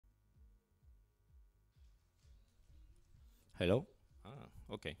Hello?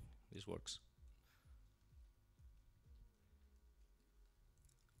 Okay, this works.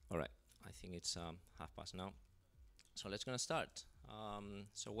 All right, I think it's 1:30 now. So let's gonna start.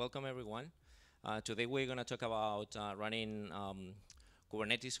 So welcome everyone. Today we're gonna talk about running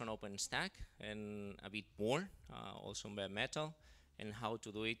Kubernetes on OpenStack and a bit more, also on bare metal, and how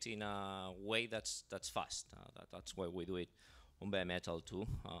to do it in a way that's fast. That's why we do it on bare metal too,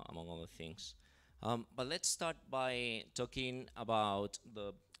 among other things. But let's start by talking about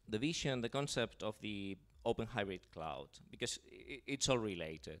the vision, the concept of the open hybrid cloud, because it's all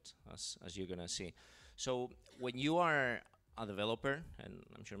related, as you're gonna see. So when you are a developer, and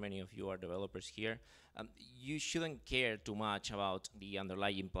I'm sure many of you are developers here, you shouldn't care too much about the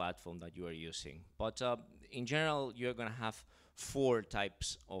underlying platform that you are using. But in general, you're gonna have 4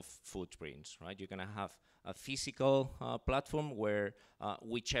 types of footprints, right? You're gonna have a physical platform where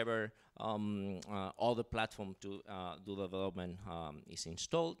whichever other platform to do development is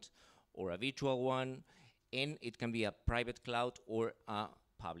installed, or a virtual one, and it can be a private cloud or a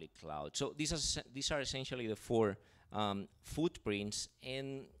public cloud. So these are essentially the 4 footprints,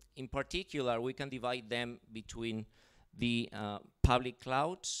 and in particular we can divide them between the public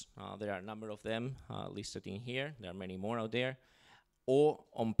clouds. There are a number of them listed in here. There are many more out there, or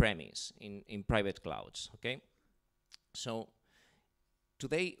on-premise in private clouds. Okay, so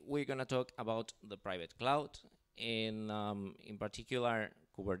today we're going to talk about the private cloud, and in particular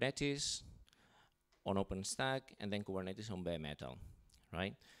Kubernetes on OpenStack, and then Kubernetes on bare metal,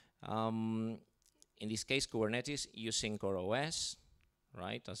 right? In this case, Kubernetes using CoreOS,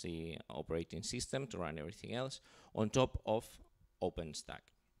 right, as the operating system to run everything else on top of OpenStack.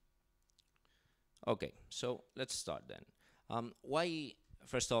 Okay, so let's start then. Why,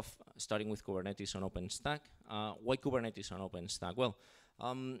 first off, starting with Kubernetes on OpenStack, why Kubernetes on OpenStack? Well,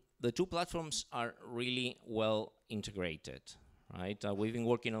 the 2 platforms are really well integrated, right? We've been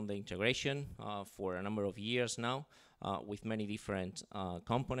working on the integration for a number of years now with many different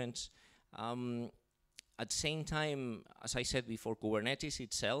components. At the same time, as I said before, Kubernetes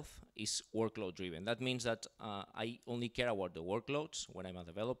itself is workload driven. That means that I only care about the workloads when I'm a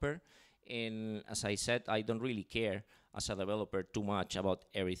developer. And as I said, I don't really care as a developer too much about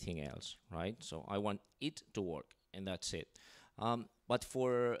everything else, right? So I want it to work, and that's it. But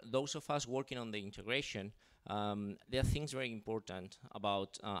for those of us working on the integration, there are things very important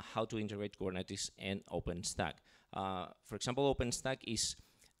about how to integrate Kubernetes and OpenStack. For example, OpenStack is,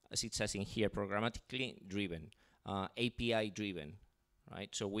 as it says in here, programmatically driven, API driven,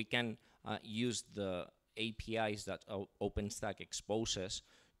 right? So we can use the APIs that OpenStack exposes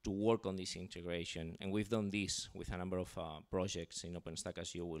to work on this integration, and we've done this with a number of projects in OpenStack,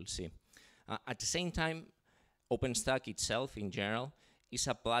 as you will see. At the same time, OpenStack itself, in general, is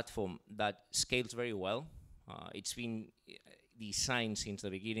a platform that scales very well. It's been designed since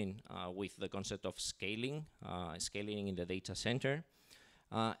the beginning with the concept of scaling in the data center,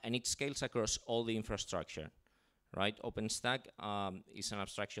 and it scales across all the infrastructure, right? OpenStack is an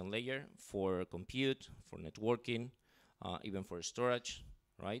abstraction layer for compute, for networking, even for storage,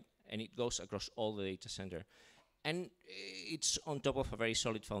 right? And it goes across all the data center. And it's on top of a very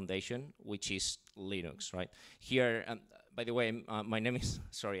solid foundation, which is Linux, right? Here, by the way, my name is,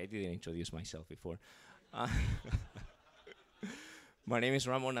 sorry, I didn't introduce myself before. My name is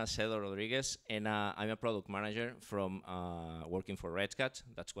Ramon Acedo Rodriguez, and I'm a product manager from working for Red Hat.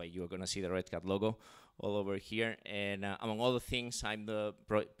 That's why you're going to see the Red Hat logo all over here. And among other things, I'm the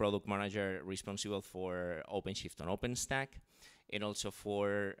product manager responsible for OpenShift on OpenStack, and also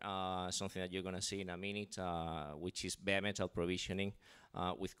for something that you're going to see in a minute, which is bare metal provisioning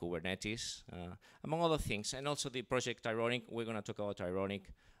with Kubernetes, among other things. And also the project Ironic. We're going to talk about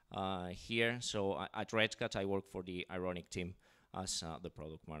Ironic here. So at Red Hat, I work for the Ironic team as the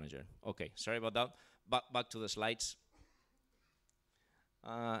product manager. Okay, sorry about that. Back to the slides.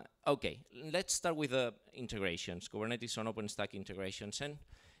 Okay, let's start with the integrations, Kubernetes on OpenStack integrations. And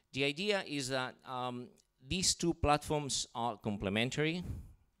the idea is that these 2 platforms are complementary.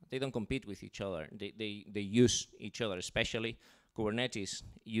 They don't compete with each other. They use each other, especially Kubernetes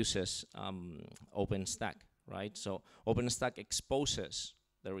uses OpenStack, right? So OpenStack exposes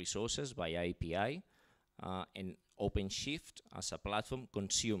the resources via API, and OpenShift as a platform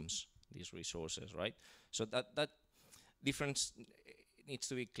consumes these resources, right? So that difference needs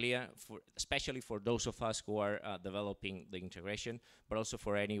to be clear, especially for those of us who are developing the integration, but also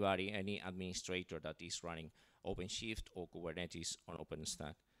for anybody, any administrator that is running OpenShift or Kubernetes on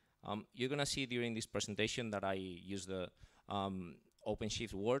OpenStack. You're going to see during this presentation that I use the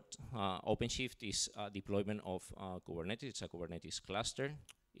OpenShift word. OpenShift is a deployment of Kubernetes. It's a Kubernetes cluster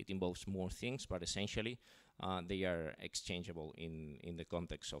it involves more things, but essentially they are exchangeable in the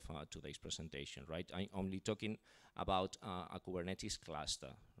context of today's presentation, right? I'm only talking about a Kubernetes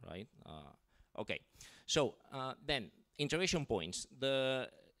cluster, right? Okay, so then integration points. The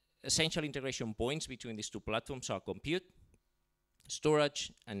essential integration points between these two platforms are compute,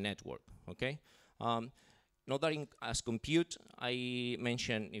 storage, and network, okay? Note that as compute, I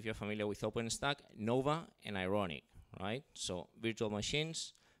mentioned, if you're familiar with OpenStack, Nova and Ironic, right? So virtual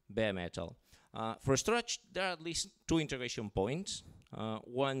machines, bare metal. For storage, there are at least two integration points,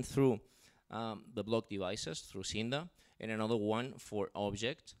 one through the block devices, through Cinder, and another one for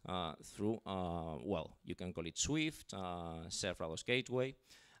object through, well, you can call it Swift, Serverless Gateway.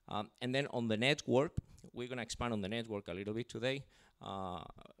 And then on the network, we're going to expand on the network a little bit today.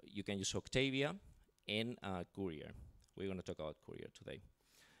 You can use Octavia and Kuryr. We're going to talk about Kuryr today.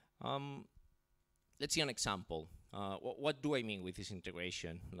 Let's see an example. What do I mean with this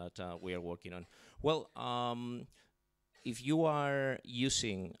integration that we are working on? Well, if you are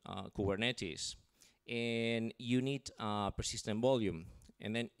using Kubernetes and you need persistent volume,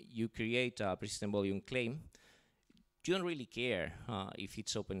 and then you create a persistent volume claim, you don't really care if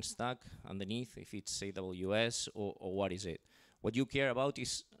it's OpenStack underneath, if it's AWS, or what is it. What you care about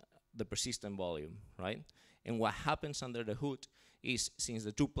is the persistent volume, right? And what happens under the hood is, since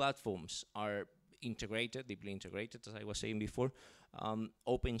the two platforms are integrated, deeply integrated, as I was saying before,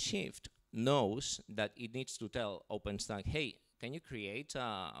 OpenShift knows that it needs to tell OpenStack, hey, can you create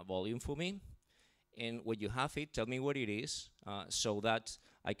a volume for me? And when you have it, tell me what it is, so that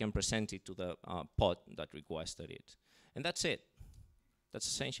I can present it to the pod that requested it. And that's it. That's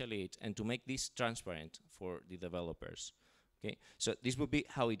essentially it. And to make this transparent for the developers. Okay, so this would be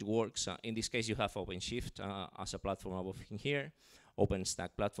how it works. In this case, you have OpenShift as a platform above here, OpenStack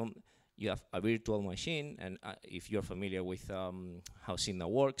platform. You have a virtual machine, and if you're familiar with how Cinder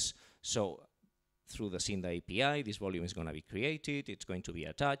works, so through the Cinder API, this volume is going to be created, it's going to be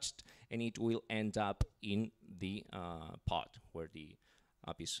attached, and it will end up in the pod where the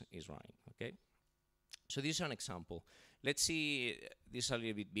app is running, okay? So this is an example. Let's see this a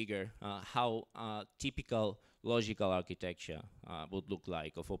little bit bigger, how typical logical architecture would look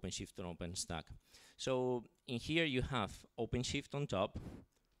like of OpenShift and OpenStack. So in here you have OpenShift on top,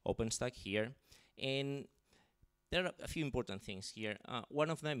 OpenStack here, and there are a few important things here. One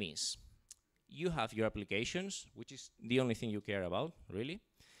of them is you have your applications, which is the only thing you care about, really,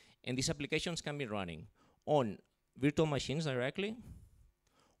 and these applications can be running on virtual machines directly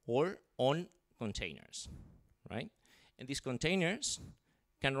or on containers, right? And these containers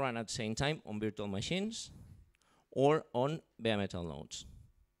can run at the same time on virtual machines or on bare metal nodes,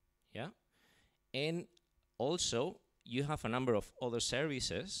 yeah? And also, you have a number of other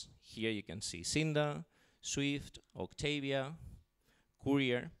services. Here you can see Cinder, Swift, Octavia,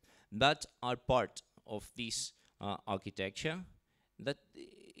 Kuryr, that are part of this architecture that,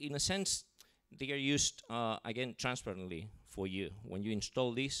 in a sense, they are used, again, transparently for you. When you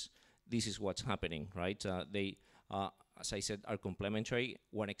install this is what's happening, right? They, as I said, are complementary.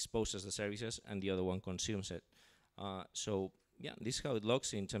 One exposes the services and the other one consumes it. So yeah, this is how it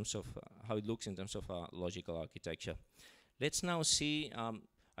looks in terms of logical architecture. Let's now see a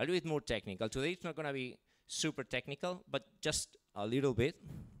little bit more technical. Today it's not going to be super technical, but just a little bit.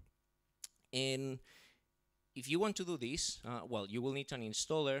 And if you want to do this, well, you will need an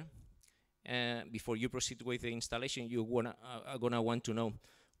installer. Before you proceed with the installation, you are gonna want to know,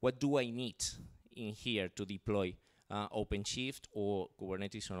 what do I need in here to deploy OpenShift or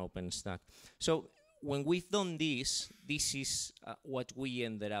Kubernetes on OpenStack? So when we've done this is what we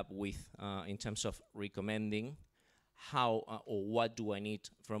ended up with in terms of recommending how or what do I need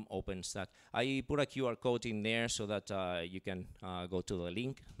from OpenStack. I put a QR code in there so that you can go to the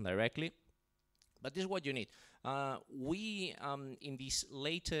link directly. But this is what you need. We, in this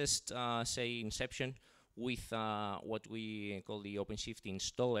latest, say, inception with what we call the OpenShift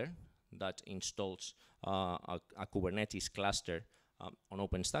installer that installs a Kubernetes cluster on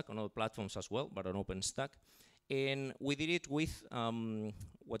OpenStack, on other platforms as well, but on OpenStack. And we did it with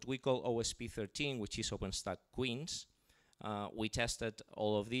what we call OSP 13, which is OpenStack Queens. We tested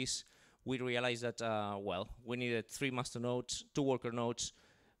all of these. We realized that, well, we needed 3 master nodes, 2 worker nodes,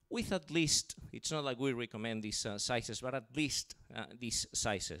 with at least, it's not like we recommend these sizes, but at least these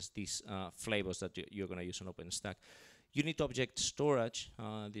sizes, these flavors that you're going to use on OpenStack. You need object storage.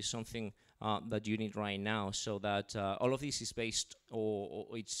 This is something that you need right now, so that all of this is based,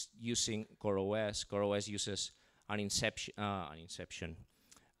 or it's using CoreOS. CoreOS uses an inception.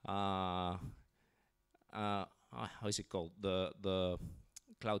 How is it called? The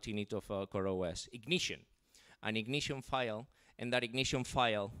cloud init of CoreOS. Ignition. An ignition file. and that ignition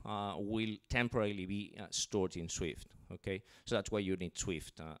file will temporarily be stored in Swift. Okay, so that's why you need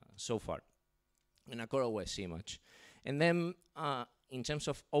Swift so far in a CoreOS image. And then in terms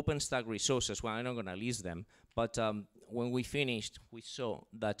of OpenStack resources, well, I'm not going to list them, but when we finished, we saw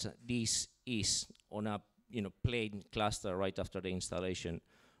that this is on a plain cluster right after the installation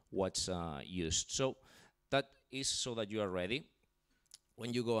what's used. So that is so that you are ready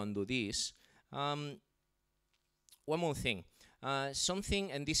when you go and do this. One more thing.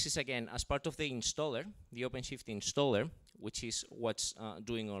 Something, and this is again as part of the installer, the OpenShift installer, which is what's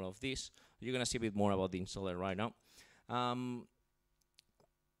doing all of this. You're going to see a bit more about the installer right now.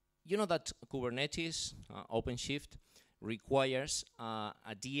 You know that Kubernetes, OpenShift, requires a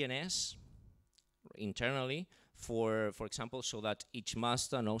DNS internally for example, so that each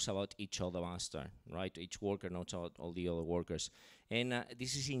master knows about each other master, right? Each worker knows about all the other workers. And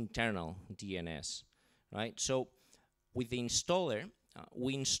this is internal DNS, right? So with the installer,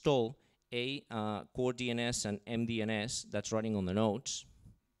 we install a core DNS and MDNS that's running on the nodes,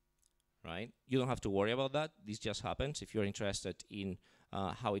 right? You don't have to worry about that. This just happens. If you're interested in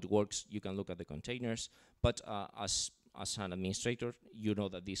how it works, you can look at the containers. But as an administrator, you know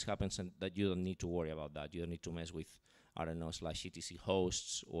that this happens and that you don't need to worry about that. You don't need to mess with, I don't know, /etc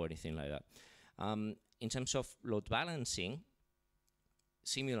hosts or anything like that. In terms of load balancing,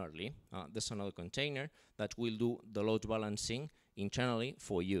 similarly, there's another container that will do the load balancing internally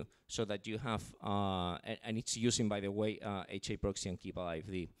for you, so that you have, and it's using, by the way, HA proxy and keep alive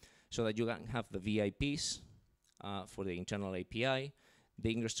D, so that you can have the VIPs for the internal API, the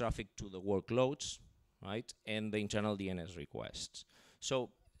ingress traffic to the workloads, right, and the internal DNS requests. So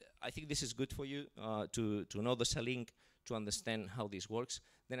I think this is good for you to know there's a link to understand how this works.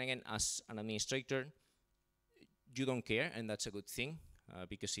 Then again, as an administrator, you don't care, and that's a good thing,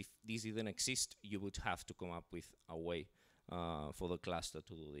 because if this didn't exist, you would have to come up with a way for the cluster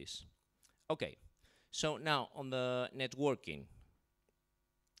to do this. Okay, so now on the networking,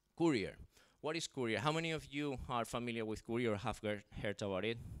 Kuryr. What is Kuryr? How many of you are familiar with Kuryr or have heard about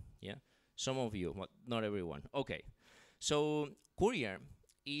it? Yeah, some of you, but not everyone. Okay, so Kuryr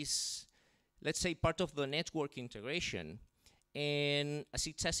is, let's say, part of the network integration, and as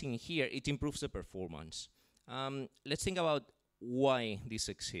it says in here, it improves the performance. Let's think about why this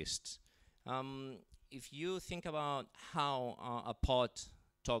exists. If you think about how a pod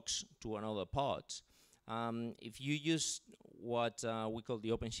talks to another pod, if you use what we call the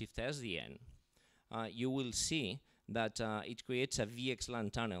OpenShift SDN, you will see that it creates a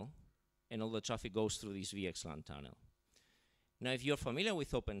VXLAN tunnel, and all the traffic goes through this VXLAN tunnel. Now, if you're familiar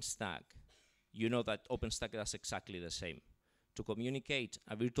with OpenStack, you know that OpenStack does exactly the same. To communicate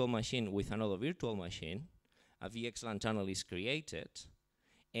a virtual machine with another virtual machine, a VXLAN tunnel is created,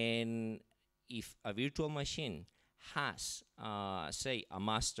 and if a virtual machine has, say, a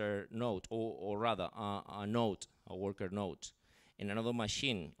master node, or rather a node, a worker node, and another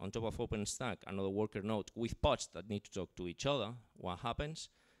machine on top of OpenStack, another worker node with pods that need to talk to each other, what happens?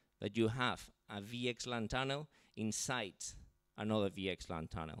 That you have a VXLAN tunnel inside another VXLAN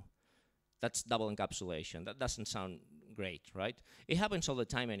tunnel. That's double encapsulation. That doesn't sound great, right? It happens all the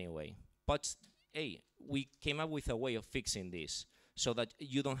time anyway. But hey, we came up with a way of fixing this so that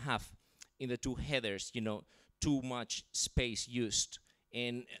you don't have in the two headers, too much space used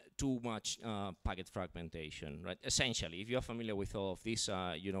and too much packet fragmentation, right? Essentially, if you're familiar with all of this,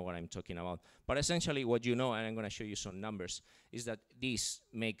 you know what I'm talking about. But essentially what you know, and I'm going to show you some numbers, is that this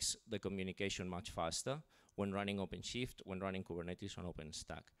makes the communication much faster when running OpenShift, when running Kubernetes on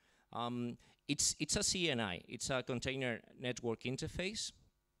OpenStack. It's a CNI. It's a container network interface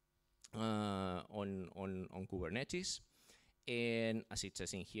on Kubernetes. And as it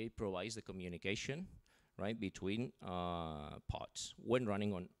says in here, it provides the communication, right, between pods when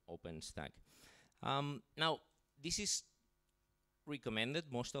running on OpenStack. Now, this is recommended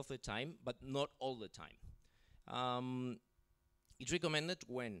most of the time, but not all the time. It's recommended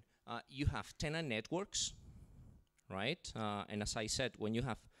when you have tenant networks, right? And as I said, when you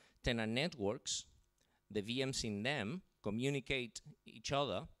have tenant networks, the VMs in them communicate each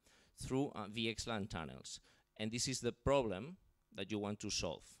other through VXLAN tunnels. And this is the problem that you want to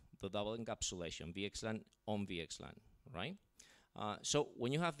solve, the double encapsulation, VXLAN on VXLAN, right? So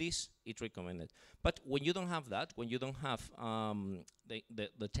when you have this, it's recommended. But when you don't have that, when you don't have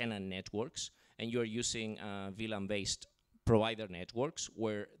the tenant networks, and you're using VLAN-based provider networks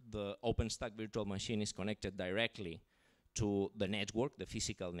where the OpenStack virtual machine is connected directly to the network, the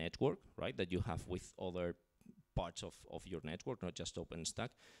physical network, right, that you have with other parts of your network, not just OpenStack,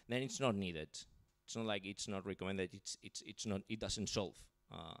 then it's not needed. It's not like it's not recommended. It doesn't solve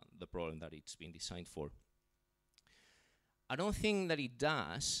the problem that it's been designed for. I don't think that it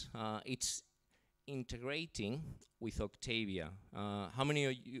does. It's integrating with Octavia. How many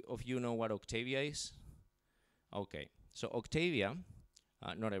of you know what Octavia is? Okay, so Octavia,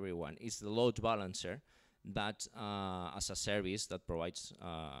 not everyone, is the load balancer that as a service that provides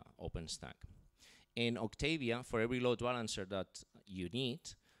OpenStack. In Octavia, for every load balancer that you need,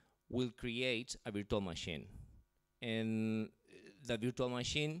 will create a virtual machine. And the virtual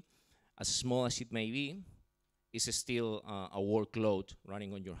machine, as small as it may be, is still a workload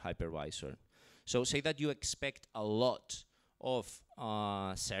running on your hypervisor. So say that you expect a lot of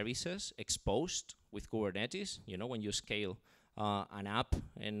services exposed with Kubernetes, you know, when you scale an app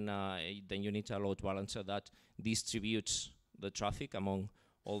and then you need a load balancer that distributes the traffic among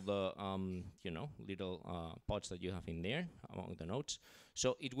all the you know, little pods that you have in there among the nodes.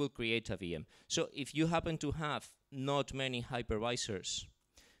 So it will create a VM. So if you happen to have not many hypervisors,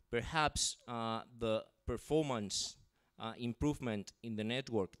 perhaps the performance improvement in the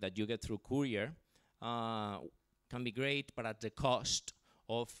network that you get through Kuryr can be great, but at the cost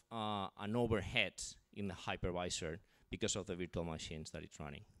of an overhead in the hypervisor because of the virtual machines that it's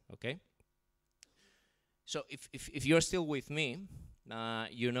running, okay? So if you're still with me,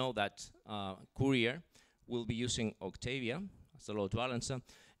 you know that Kuryr will be using Octavia as the load balancer.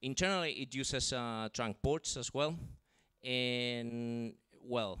 Internally, it uses trunk ports as well. And,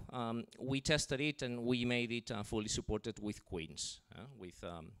 well, we tested it and we made it fully supported with Queens, with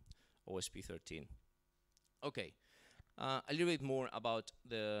OSP 13. Okay, a little bit more about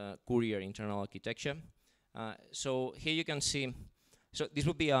the Kuryr internal architecture. So here you can see, so this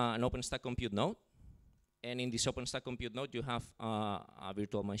would be an OpenStack compute node. And in this OpenStack compute node, you have a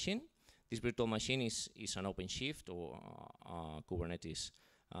virtual machine. This virtual machine is an OpenShift or Kubernetes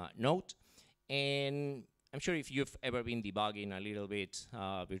node. And I'm sure if you've ever been debugging a little bit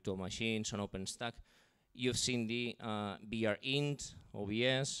virtual machines on OpenStack, you've seen the brint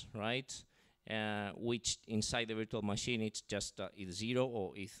OVS, right? Which inside the virtual machine, it's just it's 0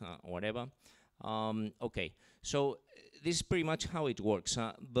 or it's whatever. Okay, so this is pretty much how it works.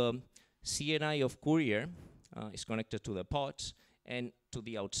 The CNI of Kuryr is connected to the pods, and to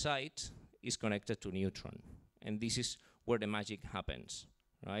the outside is connected to Neutron. And this is where the magic happens,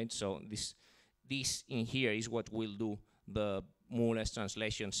 right? So this in here is what will do the more or less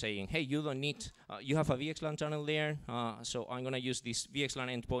translation saying, hey, you don't need, you have a VXLAN channel there, so I'm gonna use this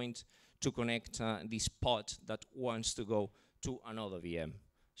VXLAN endpoint to connect this pod that wants to go to another VM.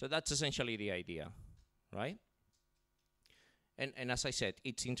 So that's essentially the idea, right? And as I said,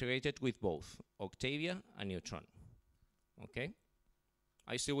 it's integrated with both Octavia and Neutron. Okay?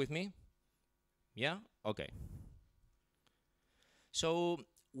 Are you still with me? Yeah? Okay. So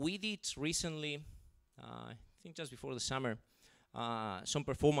we did recently, I think just before the summer, some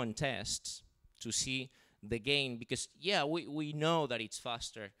performance tests to see the gain, because yeah, we know that it's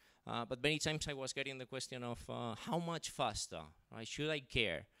faster, but many times I was getting the question of how much faster, right? Should I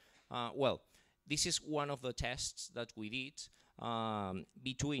care? Well, this is one of the tests that we did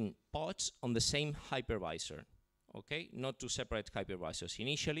between pods on the same hypervisor, okay? Not two separate hypervisors.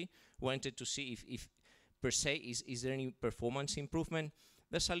 Initially, we wanted to see if per se, is there any performance improvement?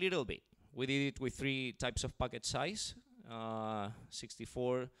 There's a little bit. We did it with 3 types of packet size,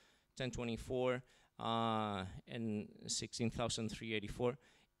 64, 1024, and 16,384.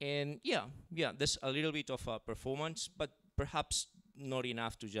 And yeah, there's a little bit of performance, but perhaps not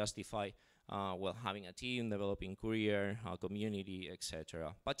enough to justify well, having a team, developing Kuryr, a community,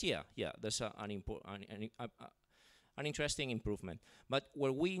 etc. But yeah, there's an interesting improvement. But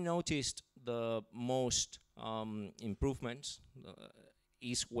where we noticed the most improvements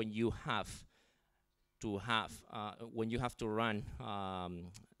is when you have to run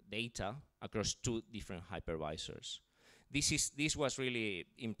data across 2 different hypervisors. This was really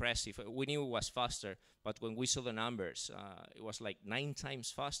impressive. We knew it was faster, but when we saw the numbers, it was like 9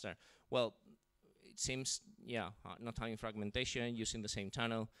 times faster. Well, it seems, yeah, not having fragmentation, using the same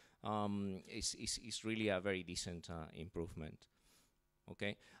channel, is really a very decent improvement.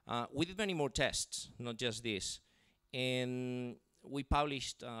 Okay, we did many more tests, not just this, and we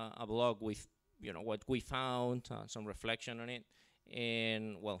published a blog with what we found, some reflection on it,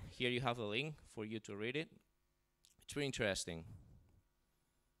 and well, here you have the link for you to read it. It's very interesting.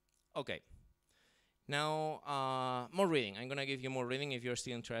 Okay. Now, more reading. I'm going to give you more reading if you're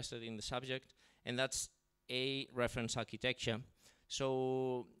still interested in the subject, and that's a reference architecture.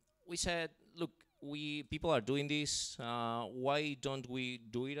 So we said, look, people are doing this. Why don't we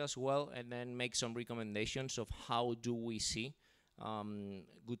do it as well, and then make some recommendations of how do we see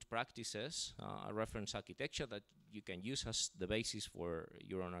good practices, a reference architecture that you can use as the basis for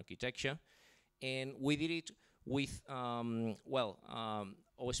your own architecture. And we did it with OSP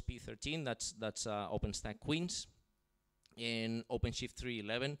 13, that's OpenStack Queens, and OpenShift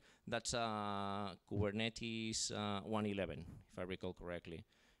 3.11, that's Kubernetes 1.11, if I recall correctly,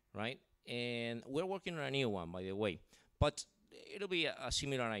 right? And we're working on a new one, by the way, but it'll be a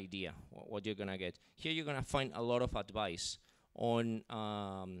similar idea, what you're gonna get. Here you're gonna find a lot of advice on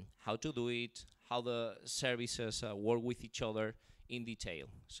how to do it, how the services work with each other in detail.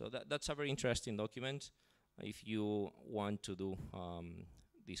 So that's a very interesting document if you want to do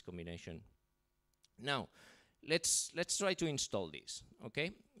this combination. Now, let's try to install this,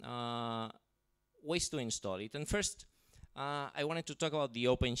 okay? Ways to install it. And first, I wanted to talk about the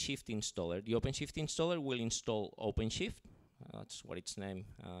OpenShift installer. The OpenShift installer will install OpenShift. That's what its name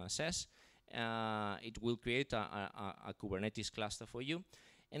says. It will create a Kubernetes cluster for you.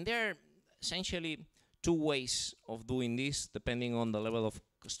 And there are essentially two ways of doing this, depending on the level of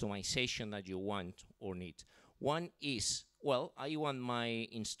customization that you want or need. One is, well, I want my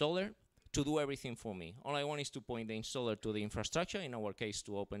installer to do everything for me. All I want is to point the installer to the infrastructure, in our case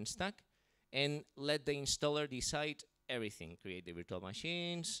to OpenStack, and let the installer decide everything. Create the virtual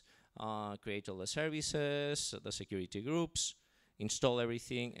machines, create all the services, the security groups, install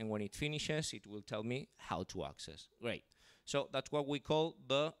everything, and when it finishes, it will tell me how to access. Great. So that's what we call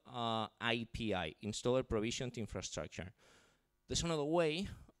the IPI, Installer Provisioned Infrastructure. There's another way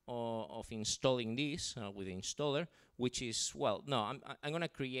of installing this with the installer, which is, well, no, I'm going to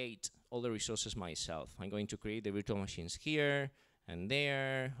create all the resources myself. I'm going to create the virtual machines here and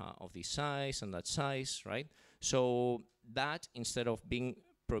there of this size and that size, right? So that, instead of being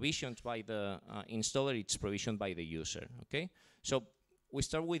provisioned by the installer, it's provisioned by the user, okay? So we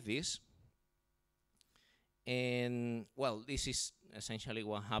start with this. And, well, this is essentially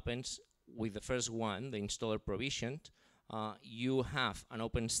what happens with the first one, the installer provisioned. You have an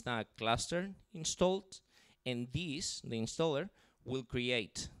OpenStack cluster installed, and this, the installer, will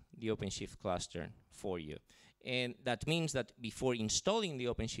create the OpenShift cluster for you. And that means that before installing the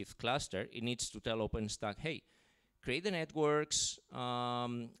OpenShift cluster, it needs to tell OpenStack, hey, create the networks,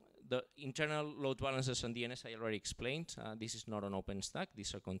 the internal load balancers and DNS I already explained. This is not on OpenStack.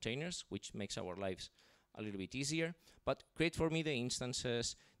 These are containers, which makes our lives a little bit easier. But create for me the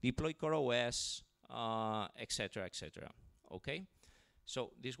instances, deploy CoreOS, etc., etc. Okay?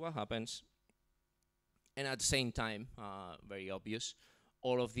 So this is what happens. And at the same time, very obvious,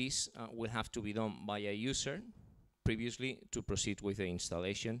 all of this will have to be done by a user previously to proceed with the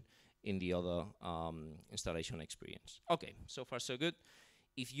installation in the other installation experience. Okay, so far so good.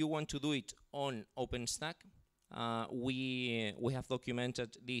 If you want to do it on OpenStack, we have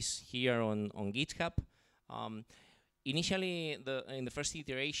documented this here on GitHub. Initially, in the first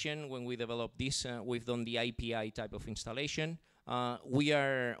iteration, when we developed this, we've done the IPI type of installation. We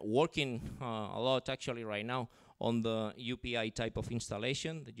are working a lot, actually, right now on the UPI type of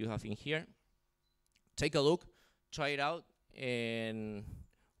installation that you have in here. Take a look, try it out, and,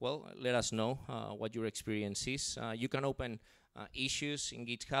 well, let us know what your experience is. You can open issues in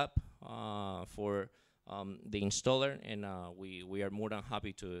GitHub for the installer, and we are more than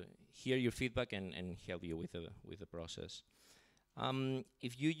happy to hear your feedback and help you with the process.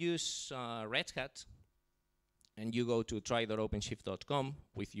 If you use Red Hat and you go to try.openshift.com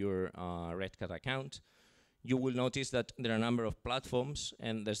with your Red Hat account, you will notice that there are a number of platforms,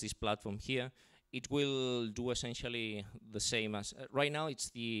 and there's this platform here. It will do essentially the same as, right now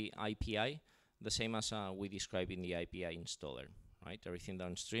it's the IPI, the same as we described in the IPI installer, right? Everything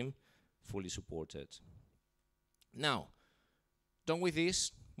downstream, fully supported. Now, done with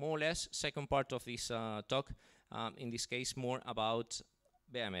this, more or less, second part of this talk, in this case, more about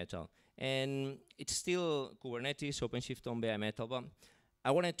bare metal. And it's still Kubernetes, OpenShift on bare metal, but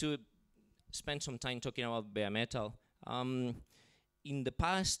I wanted to spend some time talking about bare metal. In the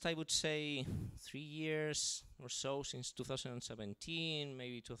past, I would say 3 years or so, since 2017,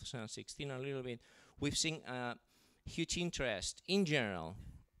 maybe 2016 a little bit, we've seen a huge interest in general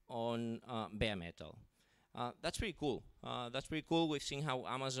on bare metal. That's pretty cool. That's pretty cool. We've seen how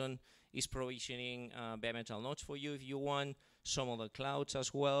Amazon is provisioning bare metal nodes for you if you want, some of the clouds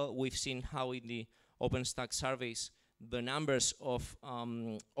as well. We've seen how in the OpenStack surveys, the numbers of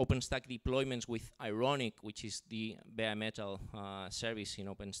OpenStack deployments with Ironic, which is the bare metal service in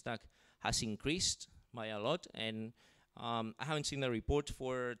OpenStack, has increased by a lot. And I haven't seen the report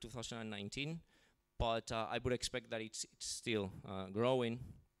for 2019, but I would expect that it's still growing.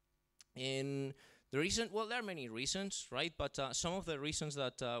 And the reason, well, there are many reasons, right? But some of the reasons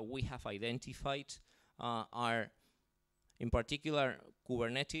that we have identified are, in particular,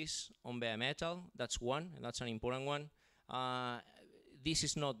 Kubernetes on bare metal. That's one, and that's an important one. this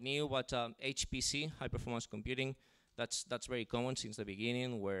is not new, but HPC, high performance computing, that's very common since the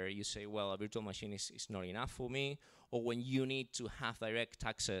beginning, where you say, well, a virtual machine is not enough for me, or when you need to have direct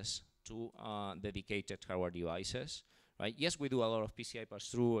access to dedicated hardware devices, right? Yes, we do a lot of PCI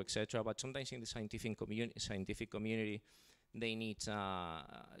pass-through, etc., but sometimes in the scientific community, they need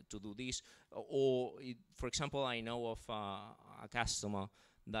to do this. Or, for example, I know of a customer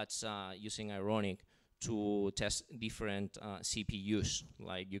that's using Ironic to test different CPUs.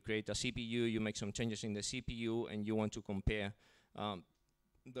 Like you create a CPU, you make some changes in the CPU, and you want to compare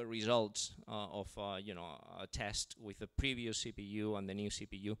the results of a test with the previous CPU and the new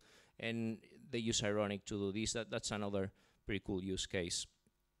CPU, and they use Ironic to do this. That's another pretty cool use case.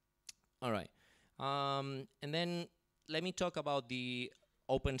 All right, and then let me talk about the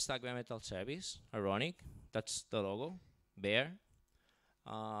OpenStack bare metal service, Ironic. That's the logo, Bear,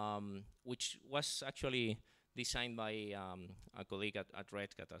 which was actually designed by a colleague at Red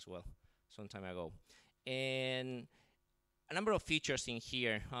Hat as well, some time ago. And a number of features in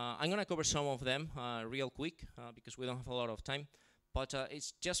here. I'm going to cover some of them real quick because we don't have a lot of time. But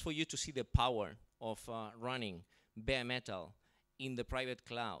it's just for you to see the power of running bare metal in the private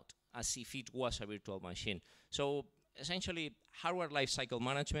cloud as if it was a virtual machine. So essentially, hardware lifecycle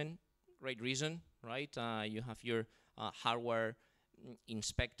management, great reason, right? You have your hardware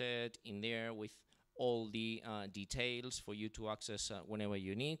inspected in there with all the details for you to access whenever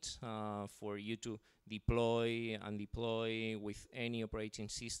you need, for you to deploy and deploy with any operating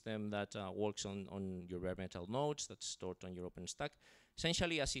system that works on your bare metal nodes that's stored on your OpenStack,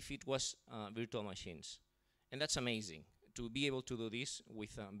 essentially as if it was virtual machines. And that's amazing. To be able to do this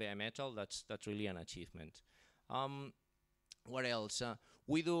with bare metal, that's really an achievement. What else?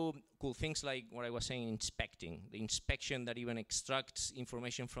 We do cool things like what I was saying, inspecting. The inspection that even extracts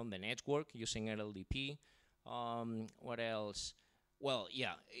information from the network using LLDP. What else? Well,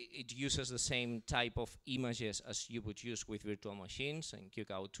 yeah, it uses the same type of images as you would use with virtual machines and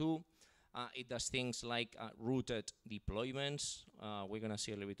QCOW2. It does things like rooted deployments. We're going to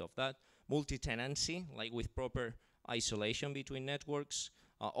see a little bit of that. Multi-tenancy, like with proper isolation between networks.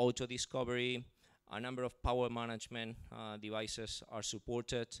 Auto-discovery. A number of power management devices are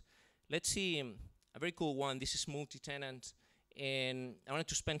supported. Let's see a very cool one. This is multi-tenant. And I wanted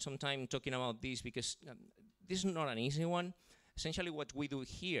to spend some time talking about this because this is not an easy one. Essentially, what we do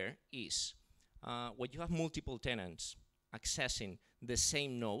here is when you have multiple tenants accessing the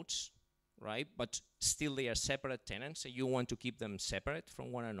same nodes, right, but still they are separate tenants, and you want to keep them separate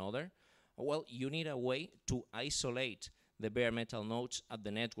from one another, well, you need a way to isolate the bare metal nodes at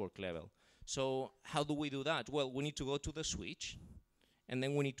the network level. So how do we do that? Well, we need to go to the switch, and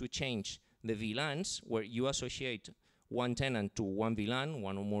then we need to change the VLANs where you associate one tenant to one VLAN,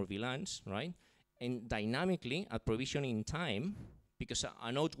 one or more VLANs, right? And dynamically, at provisioning time, because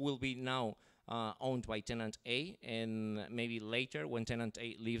a node will be now owned by tenant A, and maybe later when tenant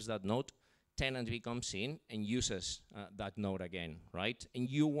A leaves that node, tenant B comes in and uses that node again, right? And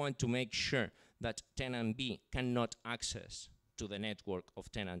you want to make sure that tenant B cannot access to the network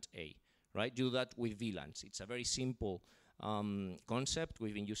of tenant A, right? Do that with VLANs. It's a very simple concept.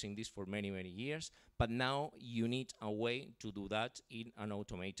 We've been using this for many, many years, but now you need a way to do that in an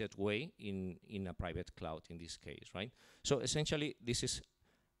automated way in a private cloud in this case, right? So essentially, this is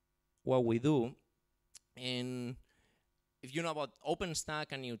what we do. And if you know about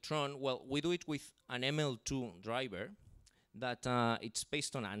OpenStack and Neutron, well, we do it with an ML2 driver that it's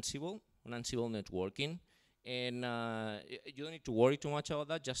based on Ansible networking. And you don't need to worry too much about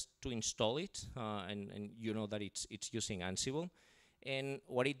that, just to install it, and you know that it's using Ansible. And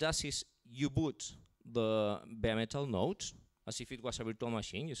what it does is you boot the bare metal node as if it was a virtual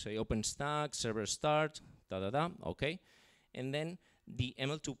machine. You say OpenStack, server start, okay. And then the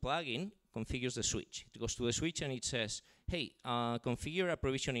ML2 plugin configures the switch. It goes to the switch and it says, hey, configure a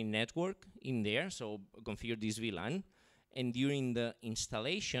provisioning network in there, so configure this VLAN. And during the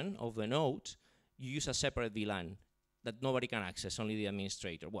installation of the node, you use a separate VLAN that nobody can access, only the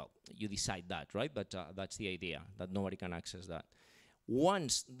administrator. Well, you decide that, right? But that's the idea, that nobody can access that.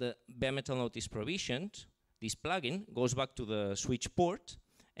 Once the bare metal node is provisioned, this plugin goes back to the switch port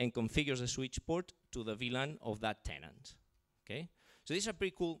and configures the switch port to the VLAN of that tenant, okay? So this is a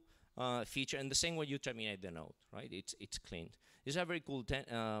pretty cool feature, and the same way you terminate the node, right? It's cleaned. This is a very cool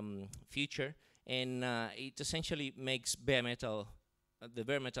feature, and it essentially makes bare metal the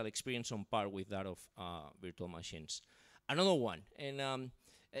bare metal experience on par with that of virtual machines. Another one, and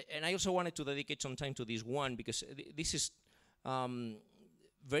I also wanted to dedicate some time to this one because this is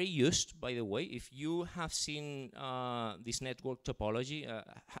very used, by the way. If you have seen this network topology,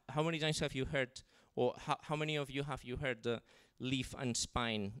 how many times have you heard, or how many of you have you heard the leaf and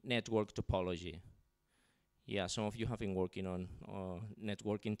spine network topology. Yeah, some of you have been working on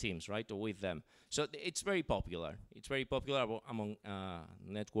networking teams, right, or with them. So it's very popular. It's very popular among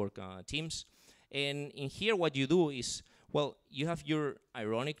network teams. And in here, what you do is, well, you have your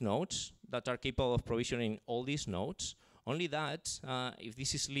ironic nodes that are capable of provisioning all these nodes. Only that, if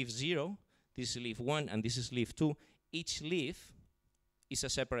this is leaf 0, this is leaf 1, and this is leaf 2, each leaf is a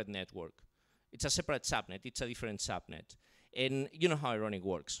separate network. It's a separate subnet. It's a different subnet. And you know how ironic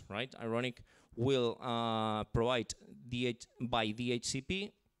works, right? Ironic will provide by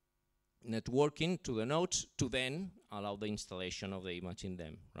DHCP networking to the nodes to then allow the installation of the image in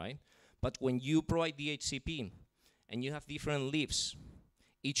them, right? But when you provide DHCP and you have different leaves,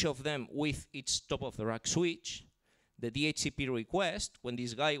 each of them with its top-of-the-rack switch, the DHCP request, when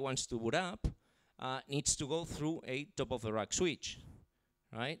this guy wants to boot up, needs to go through a top-of-the-rack switch,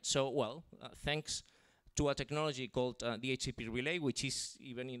 right? So, well, thanks to a technology called DHCP relay, which is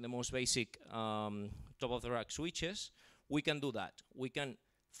even in the most basic top-of-the-rack switches, we can do that. We can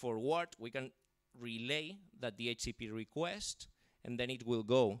forward, we can relay that DHCP request, and then it will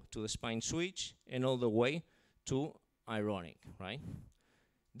go to the spine switch and all the way to ironic, right?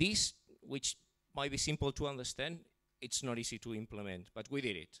 This, which might be simple to understand, it's not easy to implement, but we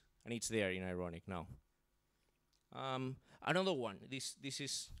did it, and it's there in ironic now. Another one, this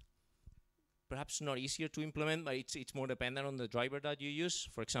is perhaps not easier to implement, but it's more dependent on the driver that you use,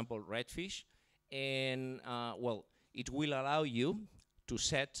 for example, Redfish, and well, it will allow you to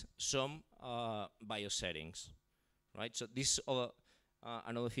set some BIOS settings, right? So this is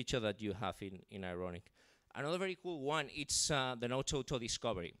another feature that you have in ironic. Another very cool one, it's the nodes auto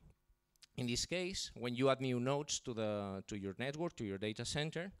discovery. In this case, when you add new nodes to your network, to your data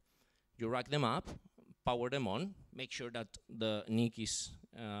center, you rack them up, power them on, make sure that the NIC is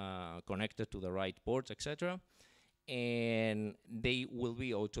connected to the right ports, etc. And they will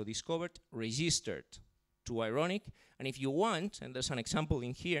be auto-discovered, registered to ironic. And if you want, and there's an example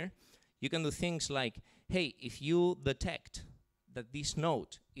in here, you can do things like, hey, if you detect that this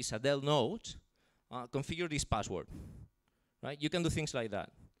node is a Dell node, configure this password, right? You can do things like that.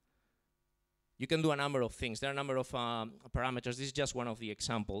 You can do a number of things. There are a number of parameters. This is just one of the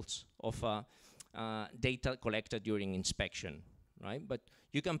examples of data collected during inspection, right? But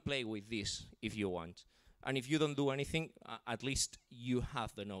you can play with this if you want. And if you don't do anything, at least you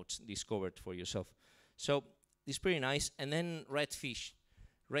have the nodes discovered for yourself. So it's pretty nice. And then Redfish.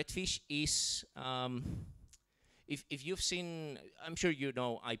 Redfish is, if you've seen, I'm sure you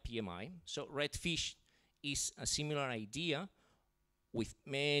know IPMI. So Redfish is a similar idea with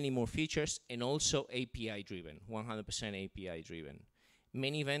many more features and also API-driven, 100% API-driven.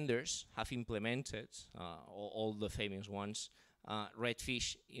 Many vendors have implemented, all the famous ones,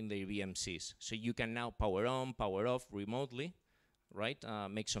 Redfish in their VMCs. So you can now power on, power off remotely, right?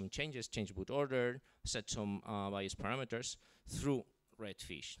 Make some changes, change boot order, set some BIOS parameters through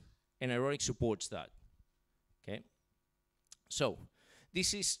Redfish. And Ironic supports that, okay? So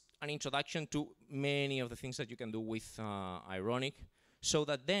this is an introduction to many of the things that you can do with Ironic, so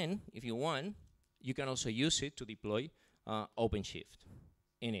that then, if you want, you can also use it to deploy OpenShift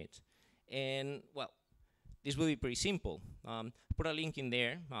in it. And, well, this will be pretty simple. Put a link in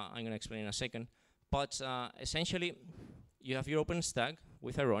there. I'm going to explain in a second. But essentially, you have your OpenStack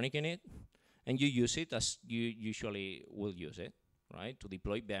with Ironic in it, and you use it as you usually will use it, right, to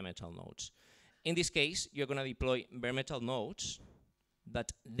deploy bare metal nodes. In this case, you're going to deploy bare metal nodes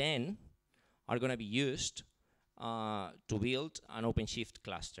that then are going to be used to build an OpenShift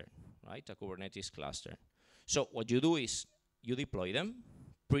cluster, right, a Kubernetes cluster. So what you do is you deploy them,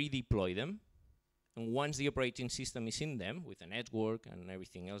 pre-deploy them, and once the operating system is in them with a network and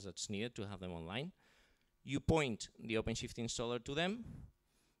everything else that's needed to have them online, you point the OpenShift installer to them,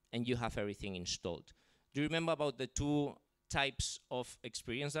 and you have everything installed. Do you remember about the two types of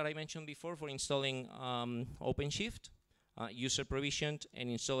experience that I mentioned before for installing OpenShift? User provisioned and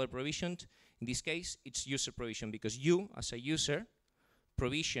installer provisioned. In this case, it's user provisioned because you, as a user,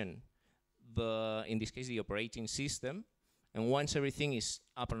 provision in this case, the operating system, and once everything is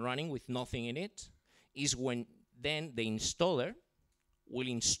up and running with nothing in it, is when then the installer will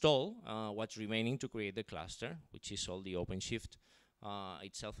install what's remaining to create the cluster, which is all the OpenShift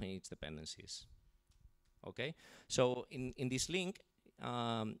itself and its dependencies. Okay, so in this link,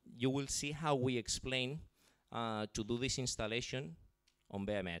 you will see how we explain to do this installation on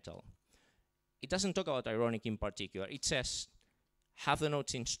bare metal. It doesn't talk about Ironic in particular. It says, have the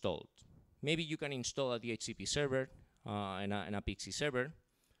nodes installed. Maybe you can install a DHCP server and a Pixie server,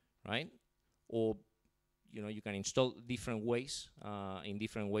 right? Or you can install different ways, in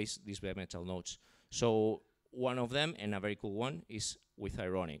different ways, these bare metal nodes. So one of them, and a very cool one, is with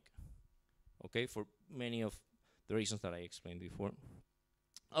Ironic. Okay, for many of the reasons that I explained before.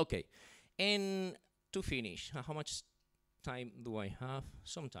 Okay, and to finish, how much time do I have?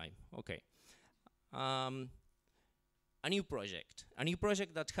 Some time. Okay. A new project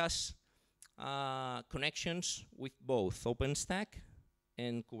that has connections with both OpenStack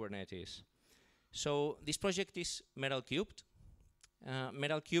and Kubernetes. So this project is Metal Cubed.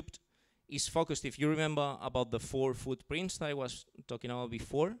 Metal Cubed is focused, if you remember, about the 4 footprints that I was talking about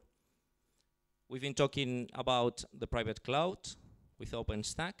before. We've been talking about the private cloud with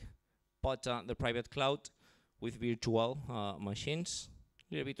OpenStack, but the private cloud with virtual machines,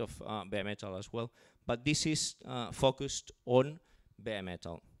 a little bit of bare metal as well, but this is focused on bare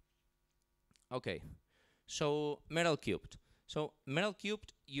metal. Okay, so Metal Cubed. So Metal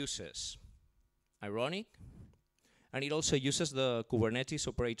Cubed uses Ironic, and it also uses the Kubernetes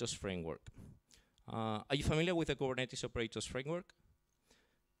operators framework. Are you familiar with the Kubernetes operators framework?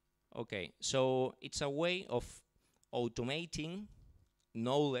 Okay, so it's a way of automating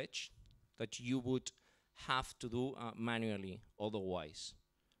knowledge that you would have to do manually otherwise,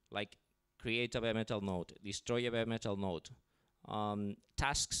 like create a bare metal node, destroy a bare metal node,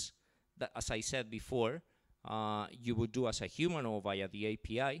 tasks that, as I said before, you would do as a human or via the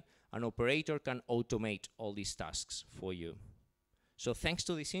API. An operator can automate all these tasks for you. So thanks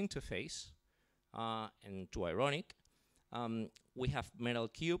to this interface and to Ironic, we have Metal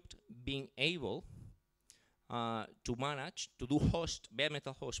Cubed being able to manage, to do bare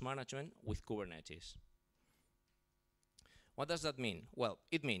metal host management with Kubernetes. What does that mean? Well,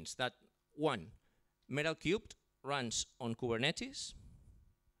 it means that, one, Metal Cubed runs on Kubernetes,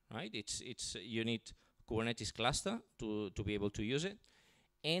 right? You need Kubernetes cluster to be able to use it,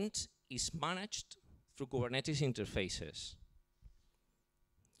 and is managed through Kubernetes interfaces.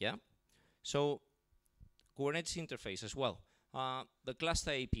 Yeah? So Kubernetes interface as well. The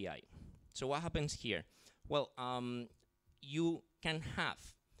cluster API. So what happens here? Well, you can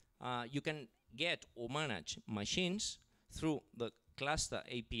get or manage machines through the cluster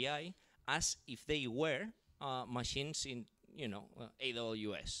API as if they were machines in,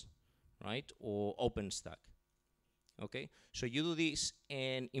 AWS, right, or OpenStack. Okay, so you do this,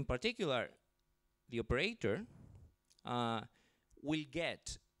 and in particular, the operator will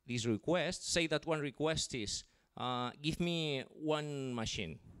get these requests. Say that one request is, give me one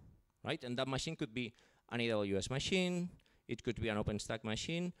machine, right? And that machine could be an AWS machine, it could be an OpenStack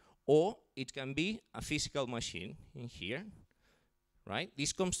machine, or it can be a physical machine in here, right?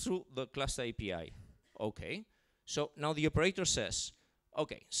 This comes through the cluster API. Okay, so now the operator says,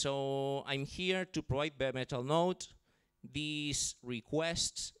 okay, so I'm here to provide bare metal node. This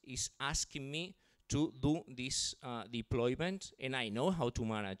request is asking me to do this deployment, and I know how to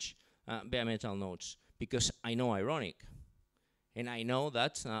manage bare metal nodes because I know Ironic. And I know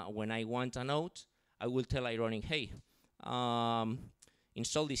that when I want a node, I will tell Ironic, hey,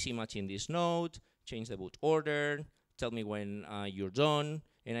 install this image in this node, change the boot order, tell me when you're done,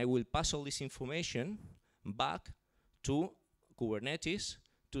 and I will pass all this information back to Kubernetes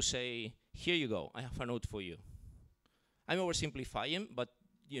to say, here you go, I have a node for you. I'm oversimplifying, but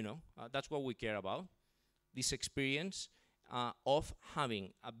that's what we care about. This experience of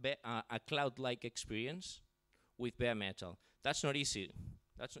having a cloud-like experience with bare metal. That's not easy.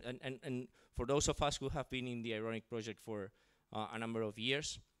 And for those of us who have been in the Ironic project for a number of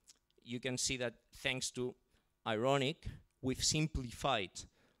years, you can see that thanks to Ironic, we've simplified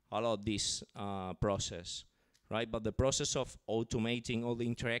a lot this process, right? But the process of automating all the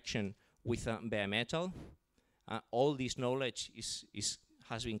interaction with bare metal, all this knowledge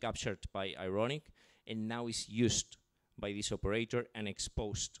has been captured by Ironic and now is used by this operator and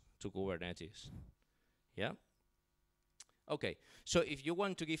exposed to Kubernetes. Yeah? Okay, so if you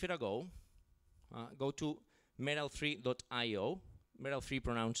want to give it a go, go to metal3.io, metal3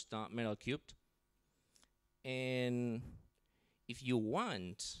 pronounced Metal Cubed. And if you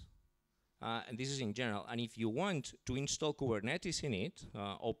want, and this is in general, and if you want to install Kubernetes in it,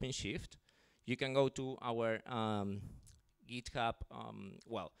 OpenShift, you can go to our GitHub.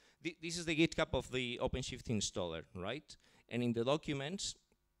 This is the GitHub of the OpenShift installer, right? And in the documents,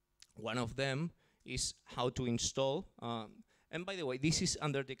 one of them is how to install. And by the way, this is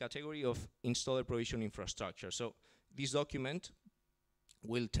under the category of installer provision infrastructure. So this document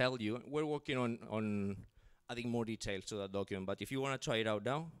will tell you, we're working on adding more details to that document, but if you want to try it out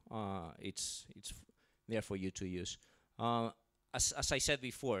now, it's there for you to use. As I said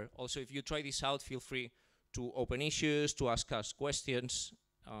before, also if you try this out, feel free to open issues, to ask us questions.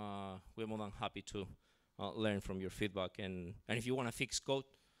 We're more than happy to learn from your feedback. And if you want to fix code,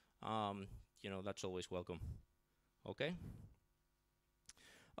 that's always welcome. Okay.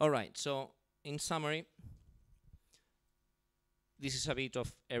 All right. So in summary, this is a bit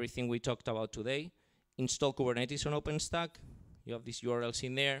of everything we talked about today. Install Kubernetes on OpenStack. You have these URLs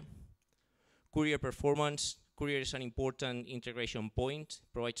in there. Kuryr performance. Kuryr is an important integration point.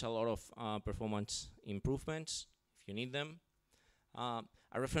 Provides a lot of performance improvements if you need them. A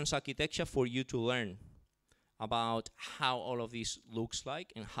reference architecture for you to learn about how all of this looks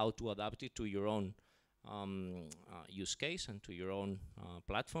like and how to adapt it to your own use case and to your own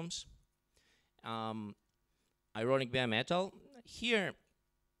platforms. Ironic bare metal. Here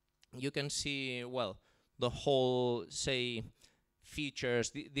you can see, well, the whole, say,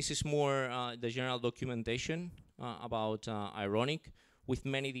 features. This is more the general documentation about Ironic, with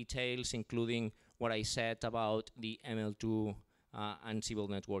many details, including what I said about the ML2 Ansible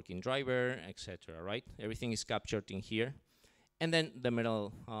networking driver, etc. Right? Everything is captured in here. And then the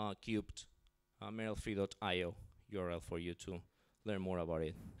Metal cubed metal3.io URL for you to learn more about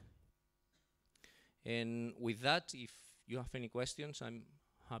it. And with that, if you have any questions, I'm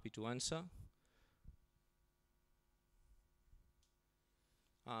happy to answer.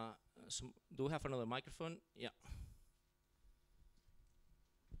 So do we have another microphone? Yeah.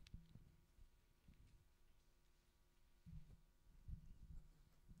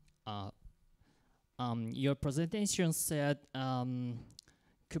 Your presentation said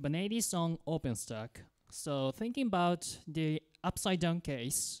Kubernetes on OpenStack. So thinking about the upside down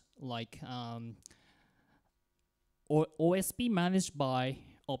case, like OSP managed by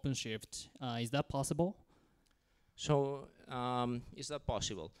OpenShift, is that possible? So is that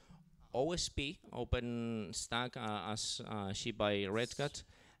possible? OSP, OpenStack, as shipped by Red Hat,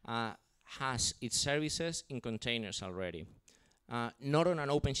 has its services in containers already, not on an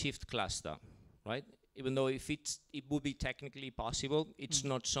OpenShift cluster, right? Even though if it would be technically possible, it's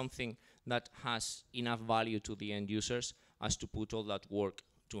not something that has enough value to the end users as to put all that work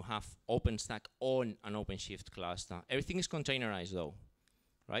to have OpenStack on an OpenShift cluster. Everything is containerized though,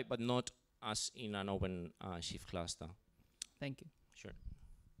 right? But not as in an OpenShift cluster. Thank you. Sure.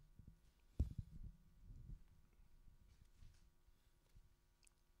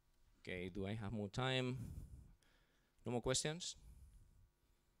 Okay, do I have more time? No more questions?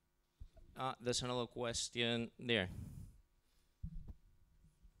 There's another question there.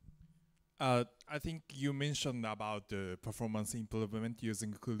 I think you mentioned about the performance improvement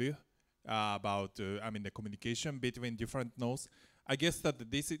using Kuryr, about the communication between different nodes. I guess that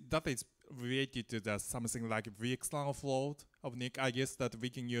that is related to something like VXLAN offload of NIC. I guess that we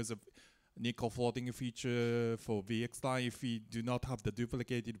can use a NIC offloading feature for VXLAN if we do not have the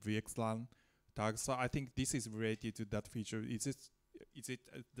duplicated VXLAN tags. So I think this is related to that feature. Is it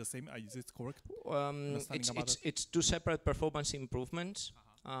the same? Is it correct? It's two separate performance improvements.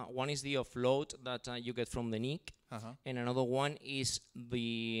 One is the offload that you get from the NIC, and another one is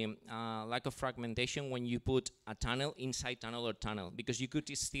the lack of fragmentation when you put a tunnel inside another tunnel, because you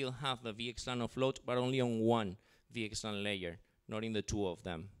could still have the VXLAN offload, but only on one VXLAN layer, not in the two of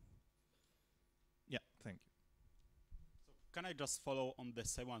them. Yeah, thank you. So can I just follow on the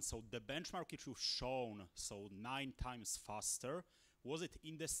same one? So the benchmark which you've shown, so 9 times faster, was it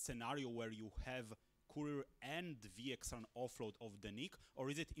in the scenario where you have Kuryr and VXLAN offload of the NIC, or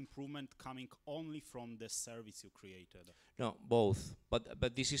is it improvement coming only from the service you created? No, both.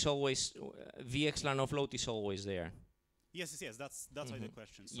 But this is always VXLAN offload is always there. Yes, that's why the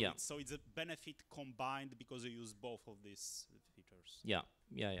question. So yeah. So it's a benefit combined because you use both of these features. Yeah.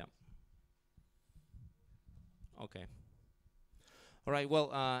 Okay. All right.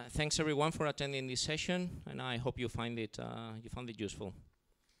 Well, thanks everyone for attending this session, and I hope you found it useful.